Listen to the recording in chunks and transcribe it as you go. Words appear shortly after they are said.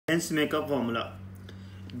Lens maker formula.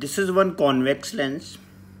 This is one convex lens.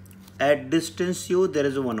 At distance u, there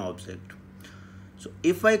is one object. So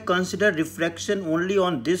if I consider refraction only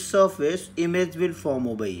on this surface, image will form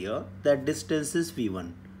over here. That distance is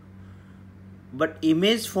v1. But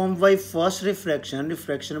image formed by first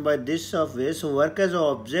refraction by this surface, work as an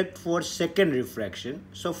object for second refraction.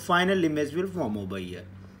 So final image will form over here.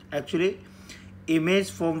 Actually, image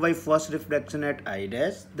formed by first refraction at I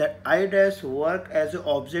dash, that I dash work as an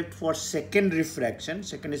object for second refraction,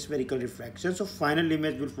 second spherical refraction. So final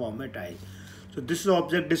image will form at I. So this is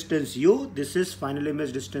object distance u, this is final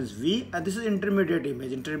image distance v, and this is intermediate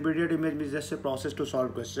image. Intermediate image means just a process to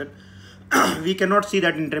solve question. We cannot see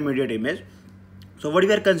that intermediate image. So what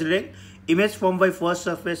we are considering, image formed by first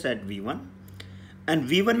surface at v1, and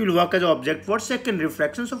v1 will work as an object for second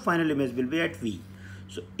refraction. So final image will be at v.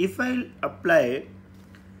 So if I apply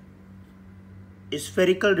a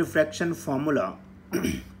spherical refraction formula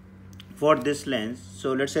for this lens,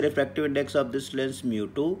 so let's say refractive index of this lens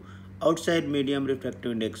mu2, outside medium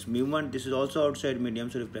refractive index mu1, this is also outside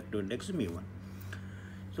medium, so refractive index mu1.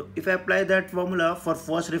 So if I apply that formula for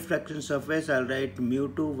first refraction surface, I'll write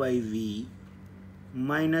mu2 by v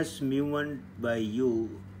minus mu1 by u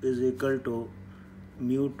is equal to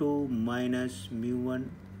mu2 minus mu1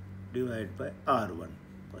 divided by r1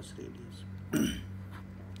 first radius.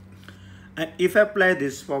 And if I apply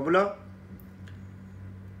this formula,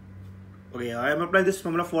 okay, I am applying this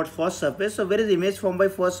formula for first surface. So where is image formed by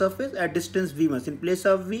first surface? At distance v1. In place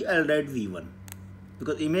of v, I'll write v1,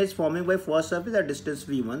 because image forming by first surface at distance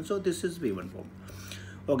v1. So this is v1 form.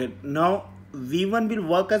 Okay, now v1 will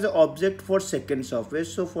work as an object for second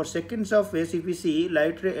surface. So for second surface, if we see,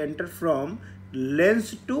 light ray enter from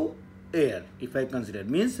lens to air, if I consider,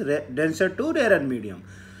 means denser to rarer medium.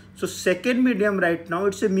 So second medium right now,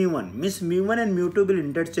 it's a mu1, means mu1 and mu2 will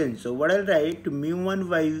interchange. So what I'll write, mu1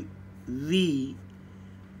 by v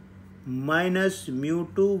minus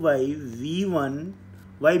mu2 by v1.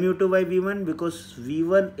 Why mu2 by v1? Because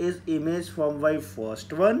v1 is image formed by first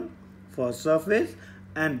surface,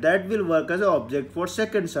 and that will work as an object for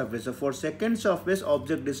second surface. So for second surface,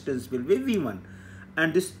 object distance will be v1,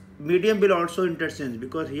 and this medium will also interchange,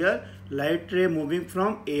 because here light ray moving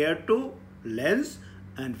from air to lens,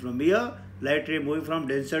 and from here light ray moving from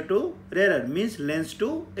denser to rarer, means lens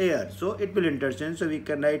to air. So it will interchange. So we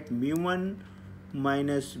can write mu1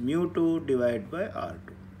 minus mu2 divided by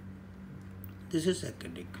r2. This is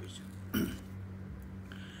second equation.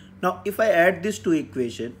 Now if I add these two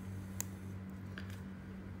equations,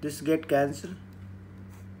 this get cancelled.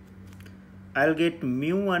 I'll get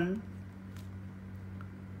mu1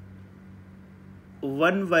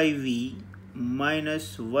 1 by v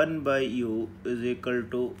minus 1 by u is equal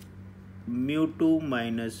to mu2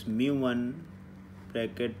 minus mu1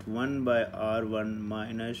 bracket 1 by r1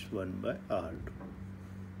 minus 1 by r2.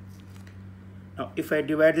 Now if I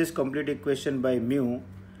divide this complete equation by mu,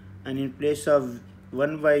 and in place of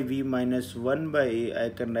 1 by v minus 1 by a, I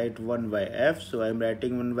can write 1 by f. So I am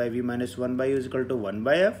writing 1 by v minus 1 by u is equal to 1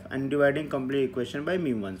 by f, and dividing complete equation by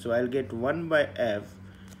mu1. So I'll get 1 by f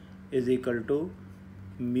is equal to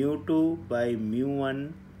mu2 by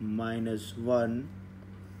mu1 minus 1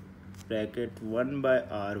 bracket 1 by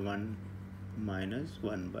r1 minus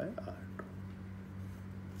 1 by r2.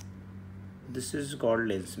 This is called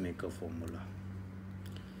lens maker formula.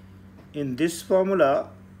 In this formula,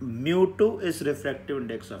 mu2 is refractive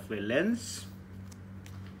index of a lens,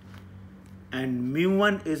 and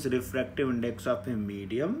mu1 is refractive index of a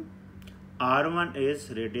medium, r1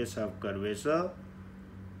 is radius of curvature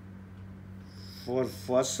for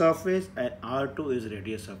first surface, and r2 is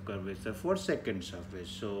radius of curvature for second surface.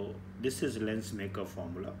 So this is lens maker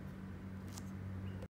formula.